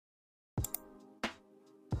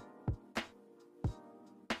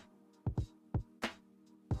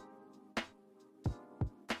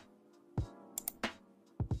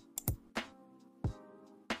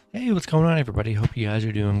Hey, what's going on, everybody? Hope you guys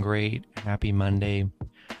are doing great. Happy Monday.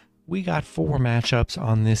 We got four matchups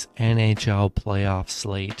on this NHL playoff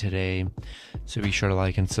slate today, so be sure to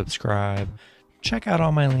like and subscribe. Check out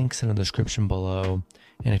all my links in the description below.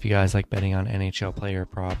 And if you guys like betting on NHL player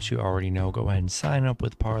props, you already know, go ahead and sign up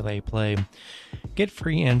with Parlay Play. Get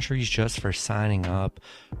free entries just for signing up.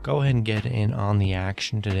 Go ahead and get in on the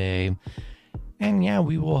action today. And yeah,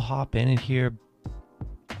 we will hop in it here.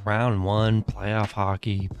 Round one, playoff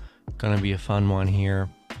hockey. Gonna be a fun one here.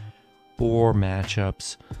 Four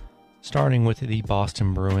matchups, starting with the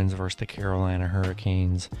Boston Bruins versus the Carolina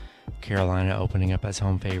Hurricanes. Carolina opening up as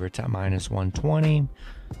home favorites at minus 120.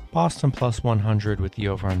 Boston plus 100 with the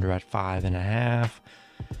over-under at 5.5.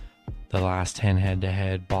 The last 10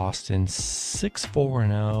 head-to-head, Boston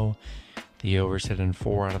 6-4-0. The overs hit in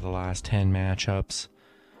 4 out of the last 10 matchups.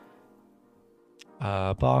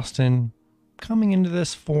 Boston coming into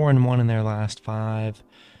this 4-1 in their last 5.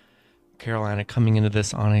 Carolina coming into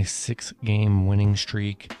this on a 6-game winning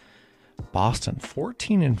streak. Boston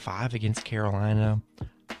 14-5 against Carolina,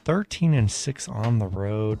 13-6 on the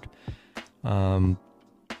road. Game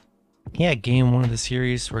one of the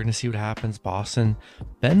series. We're gonna see what happens. Boston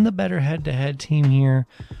been the better head-to-head team here.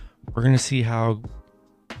 We're gonna see how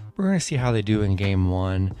they do in game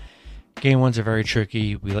one. Game ones are very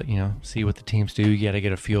tricky. We see what the teams do. You got to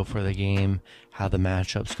get a feel for the game, how the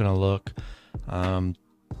matchup's gonna look.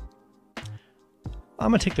 I'm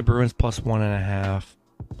going to take the Bruins plus 1.5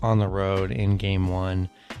 on the road in game one.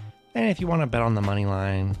 And if you want to bet on the money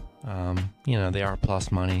line, they are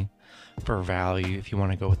plus money for value if you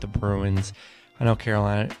want to go with the Bruins. I know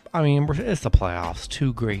Carolina, it's the playoffs.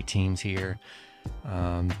 Two great teams here.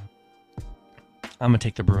 I'm going to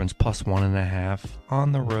take the Bruins plus 1.5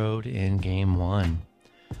 on the road in game one.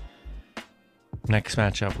 Next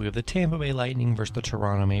matchup, we have the Tampa Bay Lightning versus the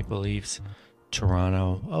Toronto Maple Leafs.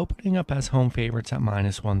 Toronto opening up as home favorites at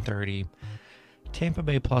minus 130. Tampa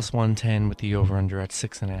Bay plus 110 with the over-under at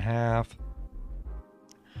 6.5.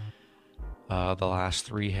 The last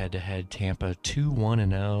 3 head-to-head, Tampa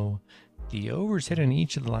 2-1-0. The overs hit in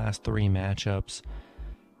each of the last 3 matchups.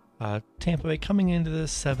 Tampa Bay coming into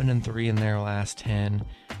this 7-3 in their last 10.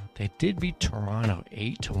 They did beat Toronto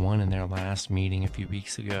 8-1 in their last meeting a few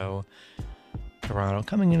weeks ago. Toronto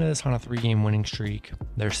coming into this on a 3-game winning streak.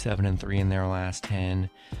 They're 7-3 in their last 10.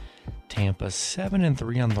 Tampa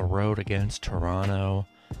 7-3 on the road against Toronto.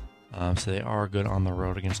 So they are good on the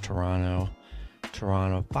road against Toronto.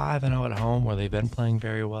 Toronto 5-0 at home, where they've been playing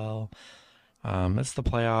very well. It's the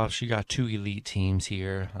playoffs. You got 2 elite teams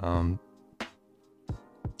here. I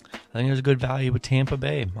think there's a good value with Tampa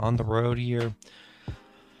Bay on the road here.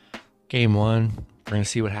 Game one, we're going to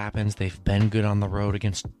see what happens. They've been good on the road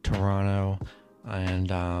against Toronto.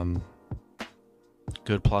 And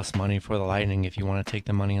good plus money for the Lightning if you want to take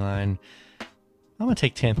the money line. I'm going to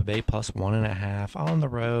take Tampa Bay plus 1.5 on the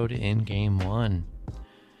road in game one.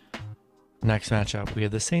 Next matchup, we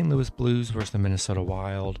have the St. Louis Blues versus the Minnesota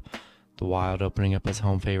Wild. The Wild opening up as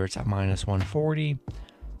home favorites at minus 140.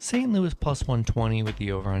 St. Louis plus 120 with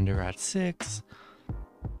the over-under at 6.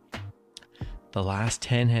 The last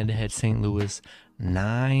 10 head-to-head, St. Louis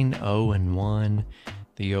 9-0-1.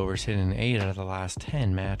 The overs hit in 8 out of the last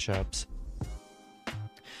 10 matchups.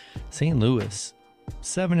 St. Louis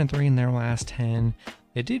 7-3 in their last 10.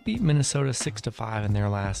 They did beat Minnesota 6-5 in their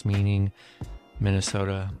last meeting.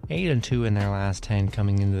 Minnesota 8-2 in their last 10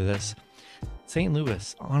 coming into this. St.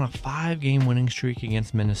 Louis on a 5-game winning streak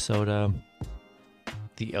against Minnesota.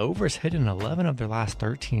 The overs hit in 11 of their last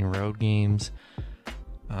 13 road games.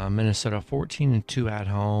 Minnesota 14-2 at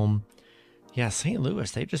home. Yeah, St.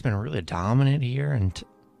 Louis, they've just been really dominant here and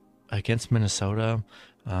against Minnesota.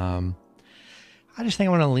 I just think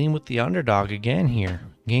I want to lean with the underdog again here.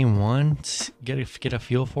 Game one, get a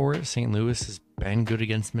feel for it. St. Louis has been good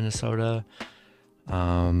against Minnesota.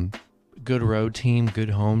 Good road team, good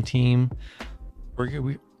home team. We're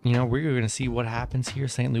going to see what happens here.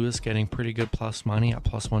 St. Louis getting pretty good plus money at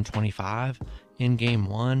plus 125 in game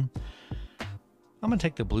one. I'm going to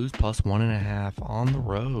take the Blues plus 1.5 on the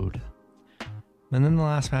road. And then the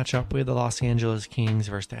last matchup, we have the Los Angeles Kings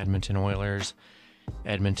versus the Edmonton Oilers.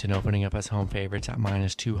 Edmonton opening up as home favorites at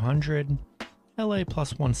minus 200. LA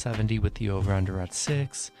plus 170 with the over-under at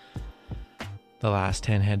 6. The last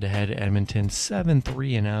 10 head-to-head, Edmonton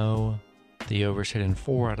 7-3-0. The overs hit in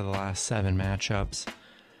 4 out of the last 7 matchups.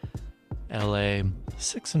 LA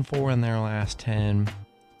 6-4 in their last 10.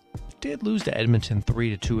 Did lose to Edmonton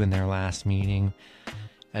 3-2 in their last meeting.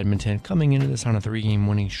 Edmonton coming into this on a 3-game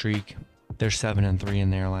winning streak. They're 7-3 in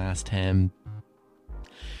their last 10.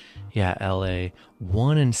 Yeah, LA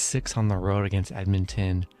 1-6 on the road against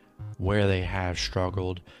Edmonton, where they have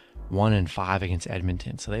struggled. 1-5 against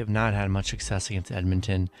Edmonton. So they have not had much success against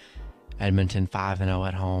Edmonton. Edmonton 5-0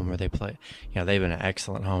 at home, where they play, they've been an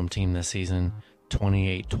excellent home team this season,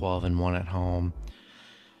 28-12-1 at home.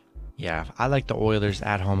 Yeah, I like the Oilers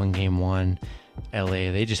at home in game 1.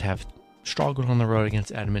 LA, they just have struggled on the road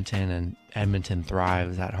against Edmonton, and Edmonton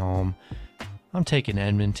thrives at home. I'm taking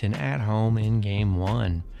Edmonton at home in game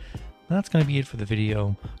 1. That's going to be it for the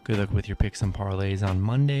video. Good luck with your picks and parlays on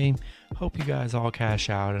Monday. Hope you guys all cash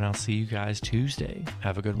out, and I'll see you guys Tuesday.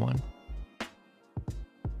 Have a good one.